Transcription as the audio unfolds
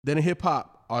Then a hip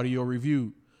hop audio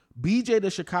review. BJ the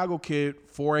Chicago Kid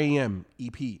 4 a.m.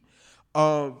 EP.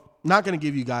 Not gonna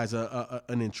give you guys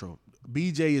an intro.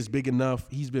 BJ is big enough.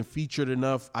 He's been featured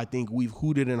enough. I think we've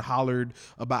hooted and hollered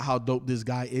about how dope this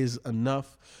guy is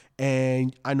enough.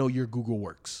 And I know your Google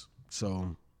works.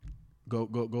 So go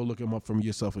look him up for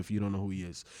yourself if you don't know who he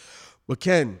is. But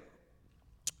Ken,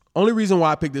 only reason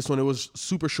why I picked this one, it was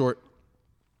super short.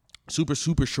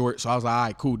 Super short. So I was like, all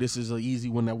right, cool. This is an easy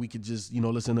one that we could just,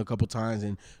 listen to a couple times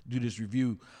and do this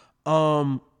review.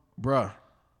 Bruh,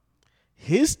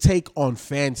 his take on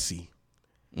Fancy,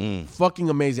 fucking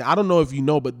amazing. I don't know if you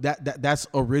know, but that's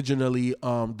originally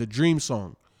the Dream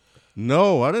song.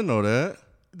 No, I didn't know that.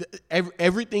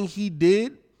 Everything he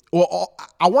did,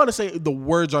 I want to say the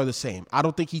words are the same. I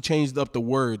don't think he changed up the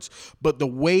words, but the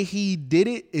way he did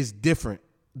it is different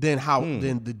than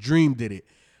than the Dream did it.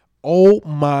 Oh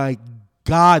my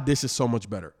God, this is so much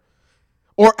better.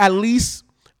 Or at least,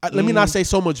 let me not say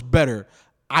so much better.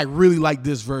 I really like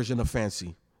this version of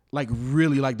Fancy. Like,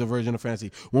 really like the version of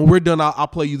Fancy. When we're done, I'll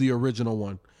play you the original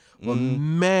one. But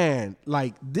man,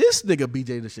 like, this nigga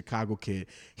BJ the Chicago Kid,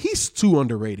 he's too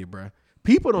underrated, bruh.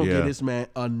 People don't give this man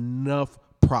enough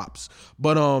props.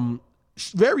 But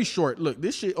very short. Look,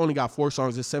 this shit only got 4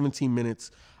 songs. It's 17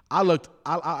 minutes.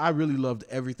 I really loved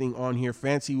everything on here.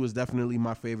 Fancy was definitely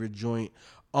my favorite joint.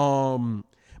 Man,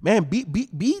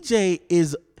 BJ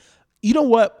is, you know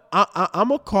what? I'm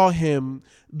going to call him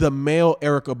the male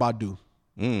Erykah Badu.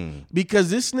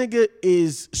 Because this nigga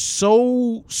is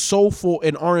so soulful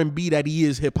in R&B that he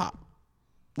is hip hop.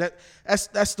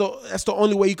 That's the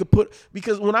only way you could put,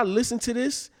 because when I listen to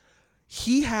this,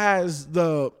 he has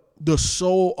the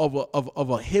soul of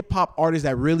a hip hop artist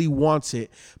that really wants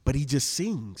it, but he just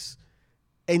sings.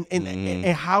 And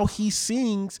how he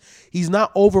sings, he's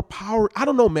not overpowered. I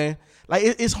don't know, man. Like,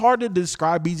 it's hard to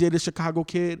describe BJ the Chicago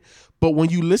Kid, but when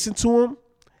you listen to him,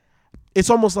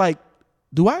 it's almost like,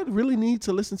 do I really need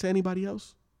to listen to anybody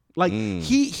else? Like,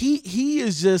 he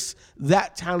is just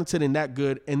that talented and that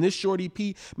good. And this short EP,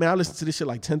 man, I listened to this shit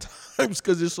like 10 times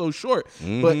because it's so short.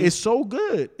 But it's so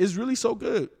good. It's really so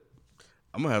good.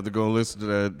 I'm gonna have to go listen to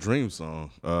that Dream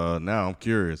song. Now I'm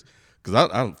curious. Cause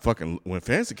I fucking, when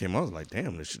Fancy came out, I was like,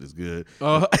 damn, this shit is good.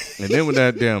 And then when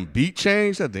that damn beat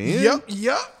changed at the end.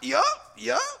 Yep.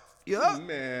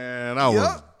 Man, I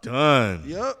was done.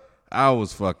 Yep. I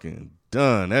was fucking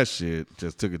done. That shit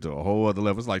just took it to a whole other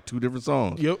level. It's like 2 different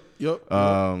songs. Yep.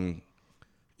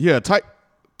 Yeah,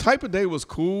 Type of Day was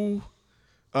cool.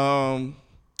 I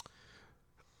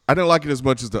didn't like it as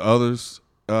much as the others.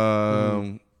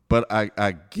 But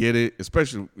I get it,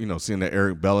 especially, seeing that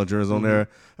Eric Bellinger is on there.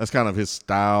 That's kind of his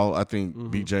style. I think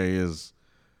BJ is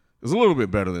a little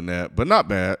bit better than that, but not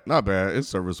bad. Not bad. It's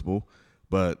serviceable.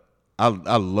 But I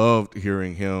loved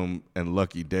hearing him and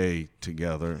Lucky Day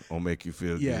together on Make You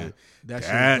Feel Good.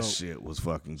 That shit was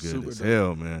fucking good Super as dope.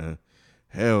 Hell, man.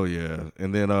 Hell yeah.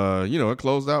 And then, it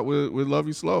closed out with Love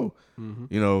You Slow,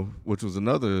 which was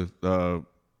another,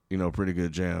 pretty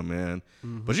good jam, man.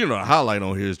 But, the highlight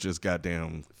on here is just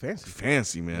goddamn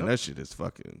fancy, man. Yep. That shit is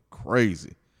fucking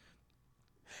crazy.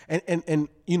 And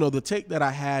the take that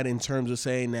I had in terms of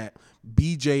saying that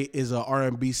BJ is a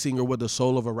R&B singer with the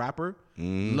soul of a rapper,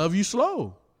 Love You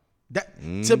Slow. That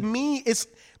to me, it's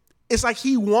like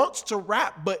he wants to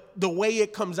rap, but the way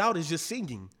it comes out is just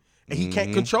singing. And he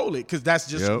can't control it because that's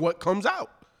just what comes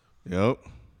out. Yep.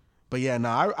 But yeah,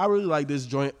 I really like this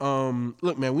joint.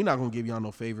 Look, man, we're not going to give y'all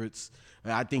no favorites.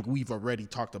 I think we've already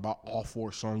talked about all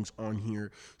 4 songs on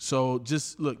here. So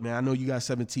just look, man, I know you got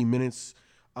 17 minutes.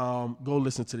 Go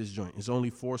listen to this joint. It's only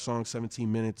 4 songs, 17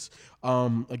 minutes.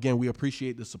 Again, we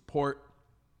appreciate the support.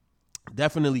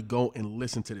 Definitely go and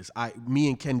listen to this. Me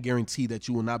and Ken guarantee that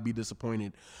you will not be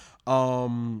disappointed.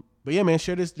 But yeah, man,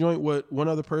 share this joint with one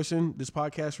other person, this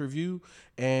podcast review,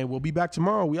 and we'll be back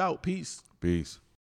tomorrow. We out. Peace.